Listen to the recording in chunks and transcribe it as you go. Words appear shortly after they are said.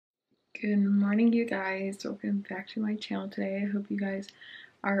Good morning, you guys. Welcome back to my channel today. I hope you guys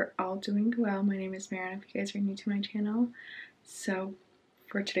are all doing well. My name is Mariana if you guys are new to my channel. So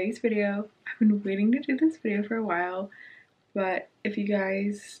for today's video, I've been waiting to do this video for a while, but if you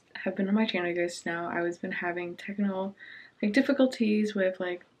guys have been on my channel, you guys know I was been having technical difficulties with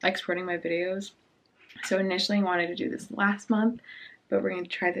exporting my videos. So initially I wanted to do this last month, but we're going to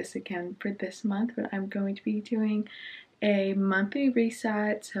try this again for this month. But I'm going to be doing a monthly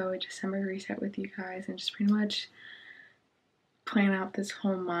reset, so a December reset with you guys, and just pretty much plan out this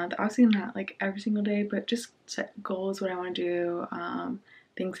whole month. Obviously not like every single day, but just set goals, what I want to do,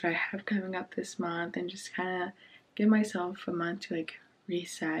 things that I have coming up this month, and just kind of give myself a month to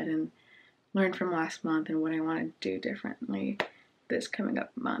reset and learn from last month and what I want to do differently this coming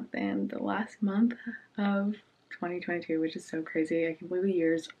up month and the last month of 2022, which is so crazy. I can't believe the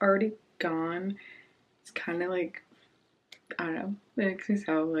year's already gone. It's kind of I don't know, it makes me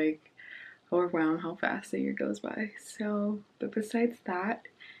so overwhelmed how fast the year goes by. So, but besides that,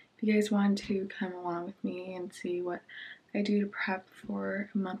 if you guys want to come along with me and see what I do to prep for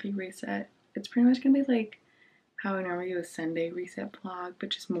a monthly reset, it's pretty much gonna be how I normally do a Sunday reset vlog, but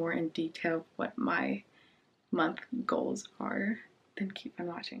just more in detail what my month goals are. Then keep on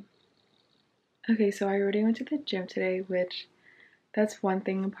watching. Okay, so I already went to the gym today, which that's one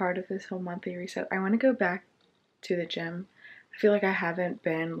thing, part of this whole monthly reset. I want to go back to the gym. I feel like I haven't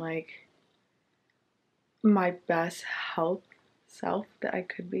been my best health self that I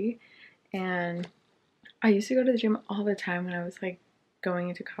could be, and I used to go to the gym all the time when I was going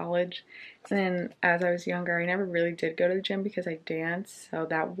into college, and then as I was younger I never really did go to the gym because I danced, so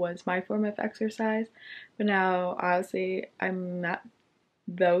that was my form of exercise. But now obviously I'm not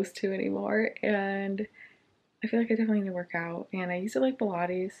those two anymore, and I feel like I definitely need to work out. And I used to like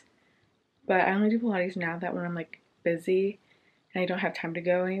Pilates, but I only do Pilates now that when I'm busy and I don't have time to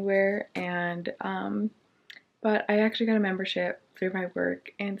go anywhere. And but I actually got a membership through my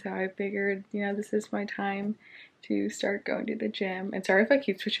work, and so I figured, this is my time to start going to the gym. And sorry if I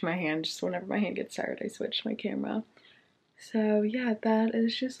keep switching my hand, just whenever my hand gets tired I switch my camera. So yeah, that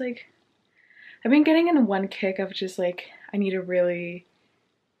is just I've been getting in one kick of just I need to really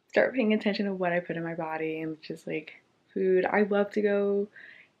start paying attention to what I put in my body, and just food.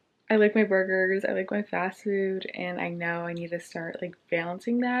 I like my burgers, I like my fast food, and I know I need to start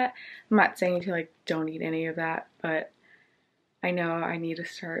balancing that. I'm not saying to don't eat any of that, but I know I need to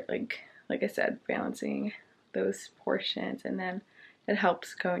start like I said, balancing those portions, and then it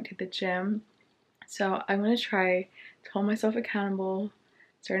helps going to the gym. So I'm gonna try to hold myself accountable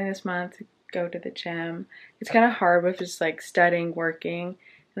starting this month to go to the gym. It's kind of hard with just studying, working, and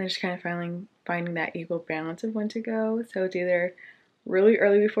then just kind of finding that equal balance of when to go. So it's either really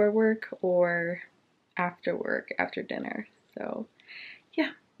early before work or after work, after dinner. So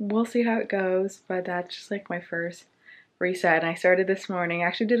yeah, we'll see how it goes, but that's just my first reset. And I started this morning. I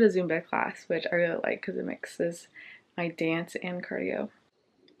actually did a Zumba class, which I really like because it mixes my dance and cardio.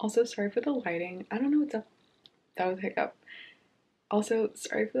 Also, sorry for the lighting. I don't know what's up. That was a hiccup. Also,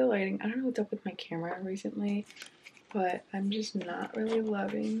 sorry for the lighting. I don't know what's up with my camera recently, but I'm just not really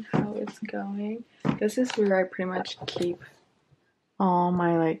loving how it's going. This is where I pretty much keep all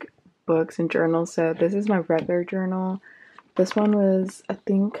my books and journals. So this is my regular journal. This one was, I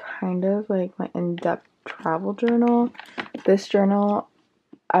think, kind of my in-depth travel journal. This journal,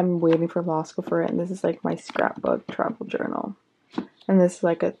 I'm waiting for law school for it, and this is my scrapbook travel journal. And this is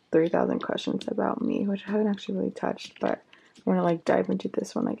a 3,000 questions about me, which I haven't actually really touched, but I'm gonna dive into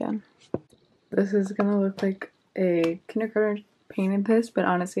this one again. This is gonna look like a kindergarten painted this, but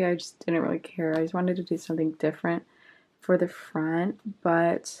honestly I just didn't really care. I just wanted to do something different for the front.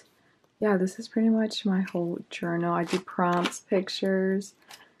 But yeah, this is pretty much my whole journal. I do prompts, pictures.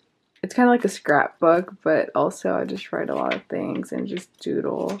 It's kind of like a scrapbook, but also I just write a lot of things and just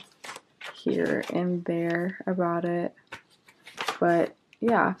doodle here and there about it. But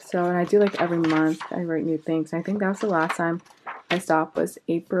yeah, so, and I do every month I write new things. I think that was the last time I stopped, was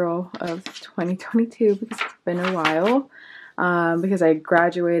April of 2022, because it's been a while, because I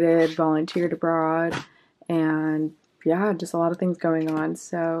graduated, volunteered abroad, and yeah, just a lot of things going on.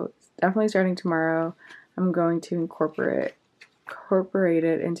 So definitely starting tomorrow, I'm going to incorporate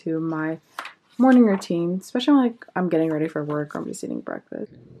it into my morning routine, especially when I'm getting ready for work or I'm just eating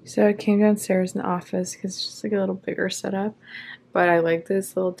breakfast. So I came downstairs in the office because it's just a little bigger setup, but I like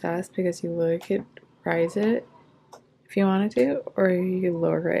this little desk because you could rise it if you wanted to, or you could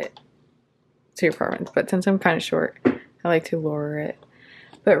lower it to your preference. But since I'm kind of short, I like to lower it.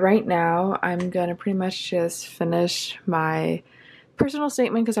 But right now I'm gonna pretty much just finish my personal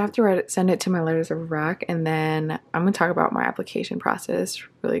statement because I have to send it to my letters of rec, and then I'm gonna talk about my application process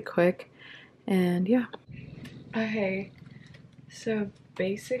really quick. And yeah. Okay, so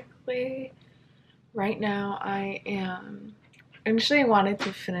basically right now I am initially I wanted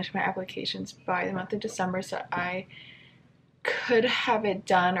to finish my applications by the month of December so I could have it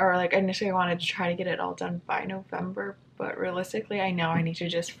done, or like initially I wanted to try to get it all done by November, but realistically I know I need to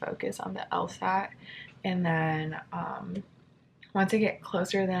just focus on the LSAT, and then once I get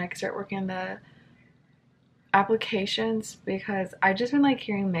closer then I can start working on the applications, because I just been like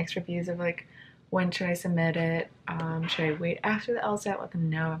hearing mixed reviews of like when should I submit it, should I wait after the LSAT, let them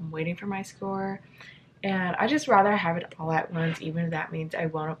know I'm waiting for my score, and I just rather have it all at once, even if that means I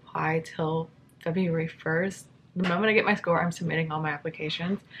won't apply till February 1st. The moment I get my score, I'm submitting all my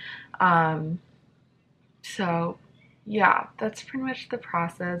applications. So yeah, that's pretty much the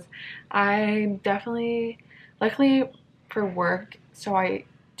process. I definitely, luckily for work, so I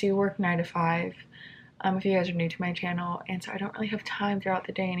do work 9 to 5. If you guys are new to my channel, and so I don't really have time throughout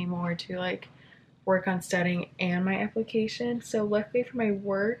the day anymore to like work on studying and my application. So luckily for my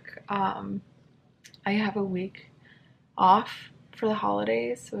work, I have a week off for the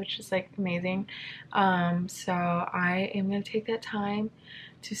holidays, which is like amazing. So I am gonna take that time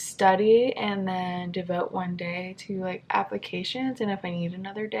to study and then devote one day to like applications, and if I need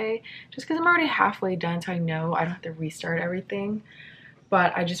another day, just because I'm already halfway done, so I know I don't have to restart everything.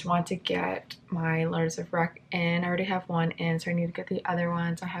 But I just want to get my letters of rec in. I already have one in, so I need to get the other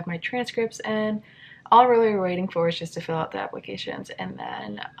ones. I have my transcripts in. All I'm really waiting for is just to fill out the applications and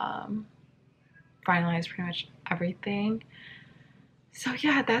then finalize pretty much everything. So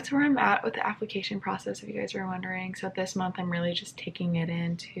yeah, that's where I'm at with the application process, if you guys are wondering. So this month I'm really just taking it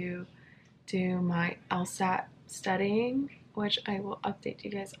in to do my LSAT studying, which I will update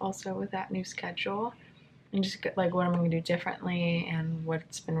you guys also with that new schedule, and just get like what I'm going to do differently and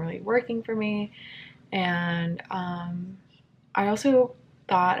what's been really working for me. And I also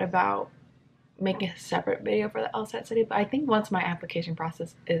thought about making a separate video for the LSAT study, but I think once my application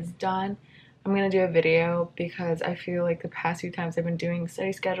process is done, I'm gonna do a video, because I feel like the past few times I've been doing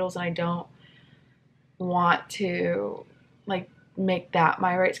study schedules and I don't want to like make that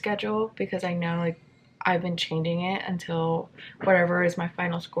my right schedule, because I know like I've been changing it until whatever is my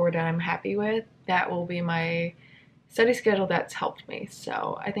final score that I'm happy with, that will be my study schedule that's helped me.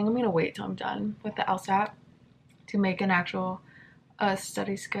 So I think I'm gonna wait till I'm done with the LSAT to make an actual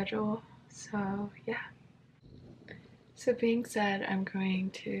study schedule. So yeah. So being said, I'm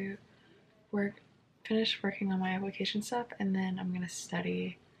going to finish working on my application stuff, and then I'm gonna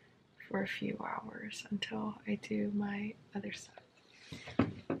study for a few hours until I do my other stuff.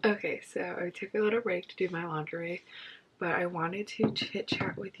 Okay, so I took a little break to do my laundry, but I wanted to chit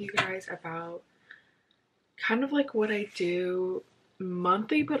chat with you guys about kind of like what I do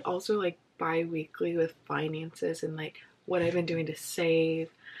monthly, but also like bi-weekly with finances, and like what I've been doing to save,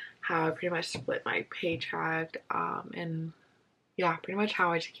 how I pretty much split my paycheck, and yeah, pretty much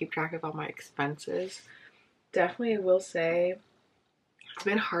how I just keep track of all my expenses. Definitely will say it's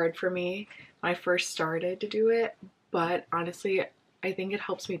been hard for me when I first started to do it, but honestly, I think it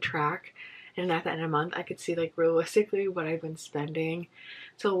helps me track. And at the end of the month, I could see like realistically what I've been spending.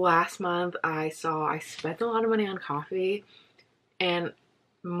 So last month, I saw I spent a lot of money on coffee, and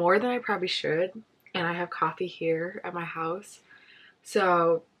more than I probably should. And I have coffee here at my house.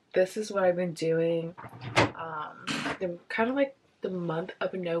 So this is what I've been doing. Kind of like the month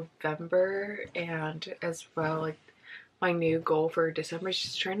of November, and as well like my new goal for December is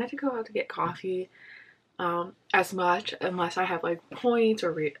just try not to go out to get coffee as much, unless I have like points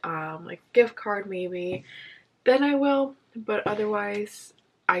or like gift card maybe, then I will, but otherwise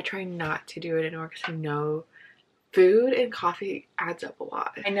I try not to do it anymore, because I know food and coffee adds up a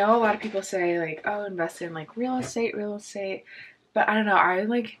lot. I know a lot of people say like, oh, invest in like real estate, but I don't know, I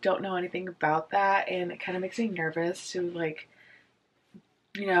like don't know anything about that, and it kind of makes me nervous to like,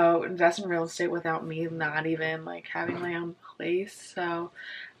 you know, invest in real estate without me not even like having my own place. So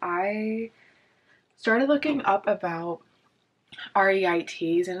I started looking up about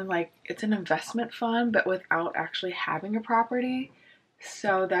REITs, and like it's an investment fund but without actually having a property.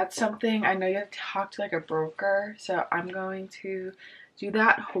 So that's something I know you have to talk to like a broker. So I'm going to do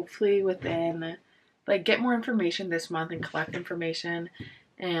that hopefully within like get more information this month and collect information,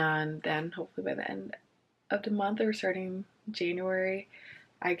 and then hopefully by the end of the month or starting January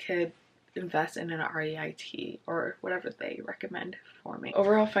I could invest in an REIT or whatever they recommend for me.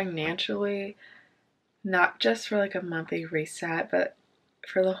 Overall financially, not just for like a monthly reset, but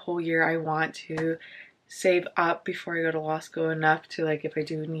for the whole year, I want to save up before I go to law school enough to like if I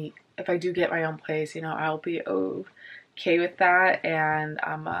do get my own place, you know, I'll be okay with that, and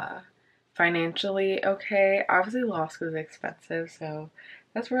I'm financially okay. Obviously law school is expensive, so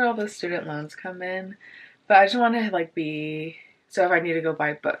that's where all the student loans come in. But I just want to like be, so if I need to go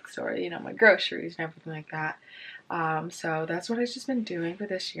buy books or, you know, my groceries and everything like that. So that's what I've just been doing for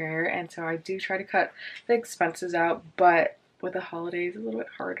this year. And so I do try to cut the expenses out, but with the holidays a little bit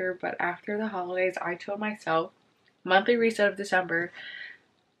harder. But after the holidays, I told myself, monthly reset of December,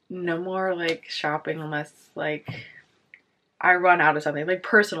 no more like shopping unless like I run out of something, like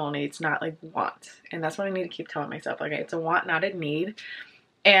personal needs, not like wants. And that's what I need to keep telling myself. Like, it's a want, not a need.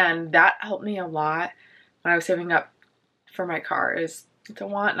 And that helped me a lot when I was saving up for my car. It's a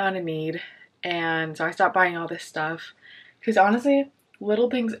want, not a need. And so I stopped buying all this stuff because honestly, little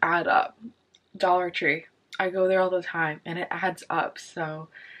things add up. Dollar Tree, I go there all the time and it adds up. So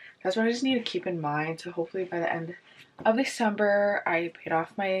that's what I just need to keep in mind. So hopefully by the end of December, I paid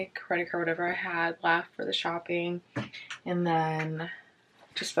off my credit card, whatever I had left for the shopping, and then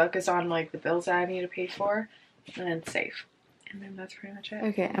just focus on like the bills that I need to pay for and then save. And then that's pretty much it.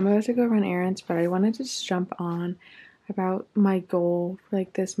 Okay, I'm about to go run errands, but I wanted to just jump on about my goal for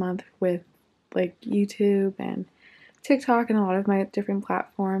like this month with like YouTube and TikTok and a lot of my different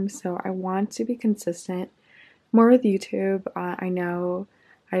platforms. So I want to be consistent more with YouTube. I know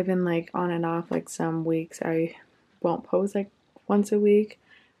I've been like on and off, like some weeks I won't post like once a week,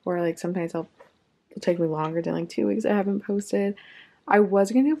 or like sometimes it'll take me longer than like 2 weeks I haven't posted. I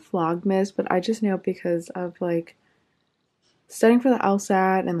was gonna do Vlogmas, but I just know because of like studying for the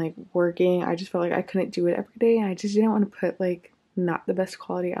LSAT and like working, I just felt like I couldn't do it every day, and I just didn't want to put like not the best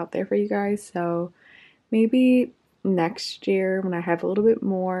quality out there for you guys. So maybe next year when I have a little bit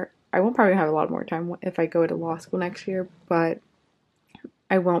more, I won't probably have a lot more time if I go to law school next year, but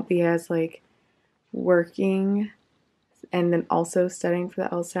I won't be as like working and then also studying for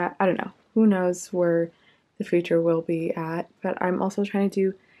the LSAT. I don't know. Who knows where the future will be at. But I'm also trying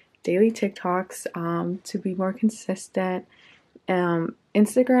to do daily TikToks to be more consistent.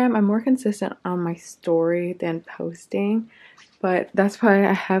 Instagram, I'm more consistent on my story than posting. But that's why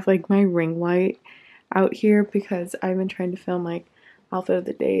I have like my ring light out here, because I've been trying to film like outfit of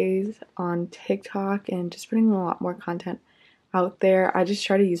the days on TikTok and just putting a lot more content out there. I just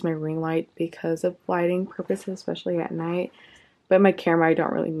try to use my ring light because of lighting purposes, especially at night. But my camera, I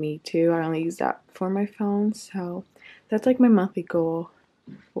don't really need to. I only use that for my phone. So that's like my monthly goal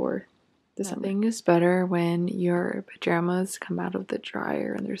for December. Nothing is better when your pajamas come out of the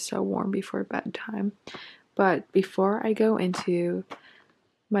dryer and they're so warm before bedtime. But before I go into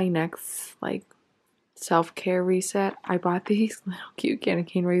my next like self-care reset, I bought these little cute candy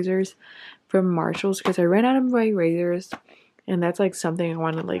cane razors from Marshall's because I ran out of my razors. And that's like something I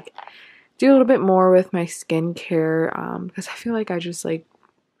want to like do a little bit more with my skincare, because I feel like I just like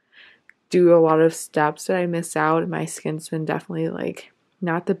do a lot of steps that I miss out, and my skin's been definitely like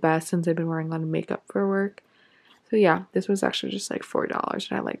not the best since I've been wearing a lot of makeup for work. So yeah, this was actually just like $4,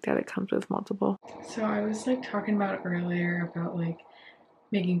 and I like that it comes with multiple. So I was like talking about earlier about like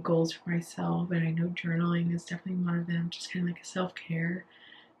making goals for myself, and I know journaling is definitely one of them, just kind of like a self-care.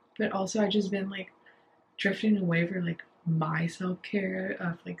 But also I just been like drifting away for like my self-care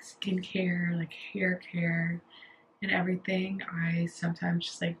of like skincare, like hair care and everything. I sometimes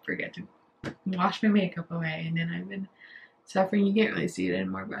just like forget to wash my makeup away, and then I've been suffering. You can't really see it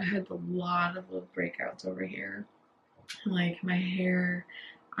anymore, but I had a lot of little breakouts over here. Like my hair,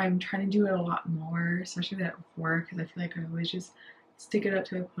 I'm trying to do it a lot more, especially at work, because I feel like I always just stick it up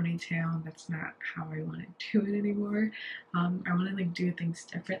to a ponytail, and that's not how I want to do it anymore. I want to like do things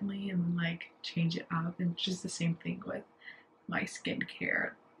differently and like change it up, and just the same thing with my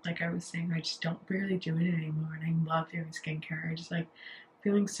skincare. Like I was saying, I just don't really do it anymore, and I love doing skincare. I just like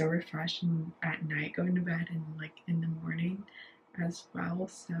feeling so refreshed and at night, going to bed, and like in the morning as well.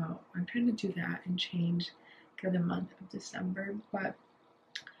 So I'm trying to do that and change for the month of December. But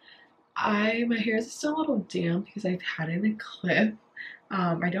my hair is still a little damp because I've had it in a clip.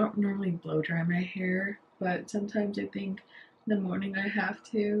 I don't normally blow dry my hair, but sometimes I think in the morning I have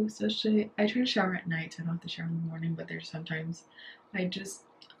to. Especially, I try to shower at night, so I don't have to shower in the morning, but there's sometimes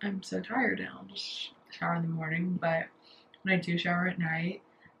I'm so tired and I'll just shower in the morning. But when I do shower at night,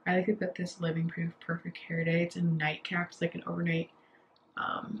 I like to put this Living Proof Perfect Hair Day. It's a nightcap, it's like an overnight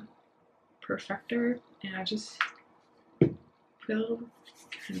perfector, and I just fill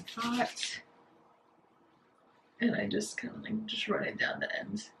kind of hot, and I just kind of like just run it down the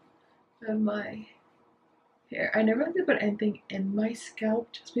ends of my hair. I never like to put anything in my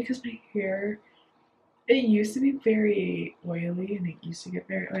scalp just because my hair, it used to be very oily, and it used to get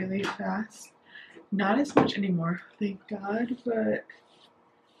very oily fast. Not as much anymore, thank God, but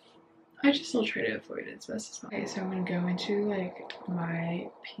I just still try to avoid it as best as possible. Okay, so I'm gonna go into like my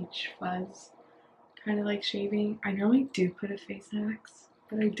peach fuzz kind of like shaving. I normally do put a face mask,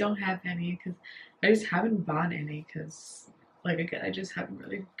 but I don't have any because I just haven't bought any because, like, again, I just haven't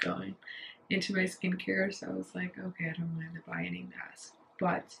really gone into my skincare. So I was like, okay, I don't want to buy any masks,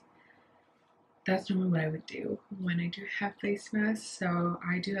 but that's normally what I would do when I do have face masks. So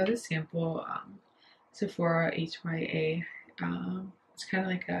I do have a sample Sephora HYA. It's kind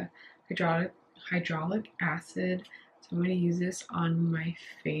of like a hydraulic acid. So I'm going to use this on my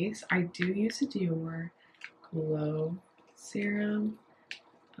face. I do use a Dior Glow Serum.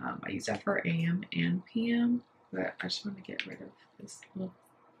 I use that for AM and PM, but I just want to get rid of this little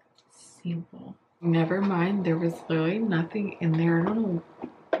sample. Never mind, there was literally nothing in there. I don't know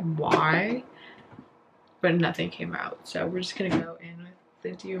why, but nothing came out. So we're just going to go in with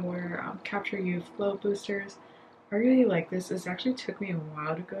the Dior Capture Youth Glow Boosters. I really like this. This actually took me a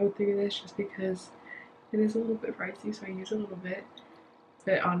while to go through this just because it is a little bit pricey, so I use a little bit.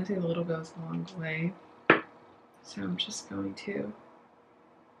 But honestly, a little goes a long way. So I'm just going to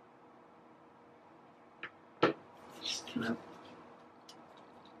just kind of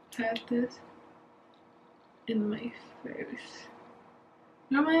pat this in my face.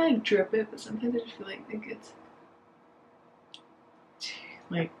 Normally I like drip it, but sometimes I just feel like it gets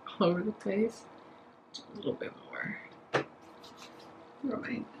like all over the place. Just a little bit more for my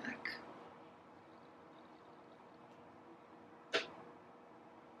neck.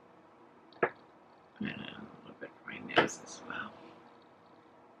 And a little bit for my nose as well.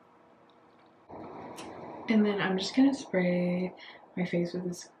 And then I'm just gonna spray my face with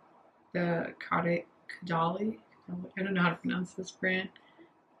this, the Kadali. I don't know how to pronounce this brand.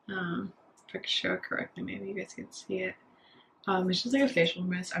 If I could show it correctly, maybe you guys can see it. It's just like a facial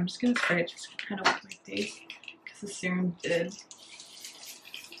mist. I'm just gonna spray it just kind of on my face because the serum did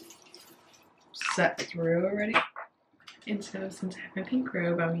set through already. And so since I have my pink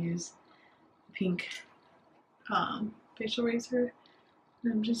robe, I'll use the pink facial razor.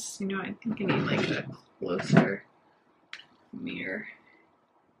 And I'm just, you know, I think I need like a closer mirror.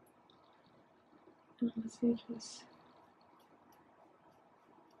 And honestly, just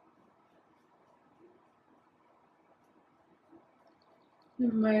I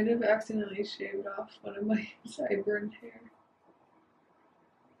might have accidentally shaved off one of my sideburn hair.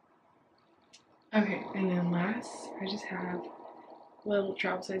 Okay, and then last, I just have a little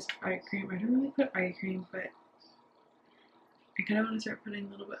travel size eye cream. I don't really put eye cream, but I kind of want to start putting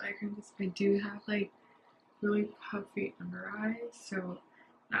a little bit of eye cream because I do have like really puffy under eyes. So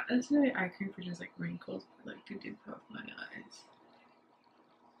not necessarily eye cream for just like wrinkles, but like to do puff my eyes.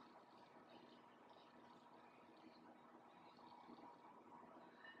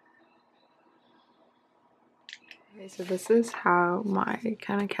 Okay, so this is how my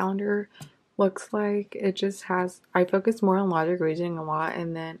kind of calendar looks like. It just has, I focus more on logic reasoning a lot,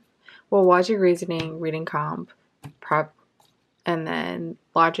 and then, well, logic reasoning, reading comp, prep, and then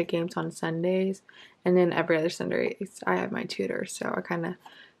logic games on Sundays, and then every other Sunday I have my tutor, so I kind of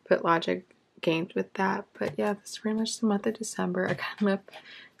put logic games with that. But yeah, this is pretty much the month of December. I kind of,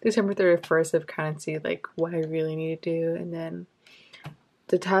 December 31st, I've kind of see like what I really need to do, and then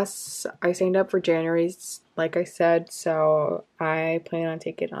the tests, I signed up for January's, like I said, so I plan on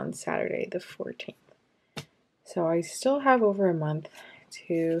taking it on Saturday the 14th. So I still have over a month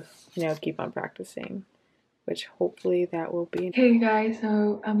to, you know, keep on practicing, which hopefully that will be. Hey guys,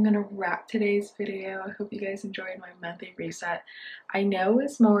 so I'm gonna wrap today's video. I hope you guys enjoyed my monthly reset. I know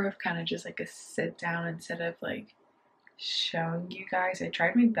it's more of kind of just like a sit down instead of like showing you guys. I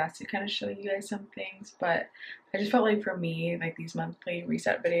tried my best to kind of show you guys some things, but I just felt like for me, like these monthly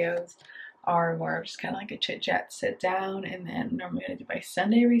reset videos are more of just kind of like a chit chat sit down, and then normally I do my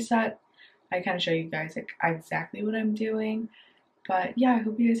Sunday reset. I kind of show you guys like exactly what I'm doing. But yeah, I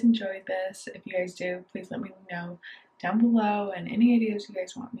hope you guys enjoyed this. If you guys do, please let me know down below, and any ideas you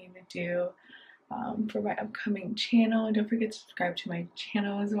guys want me to do for my upcoming channel. And don't forget to subscribe to my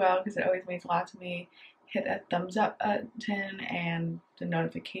channel as well, because it always means a lot to me. Hit that thumbs up button and the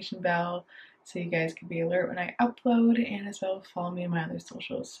notification bell so you guys can be alert when I upload, and as well follow me on my other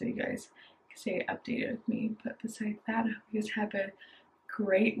socials so you guys can stay updated with me. But besides that, I hope you guys have a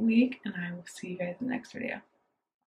great week, and I will see you guys in the next video.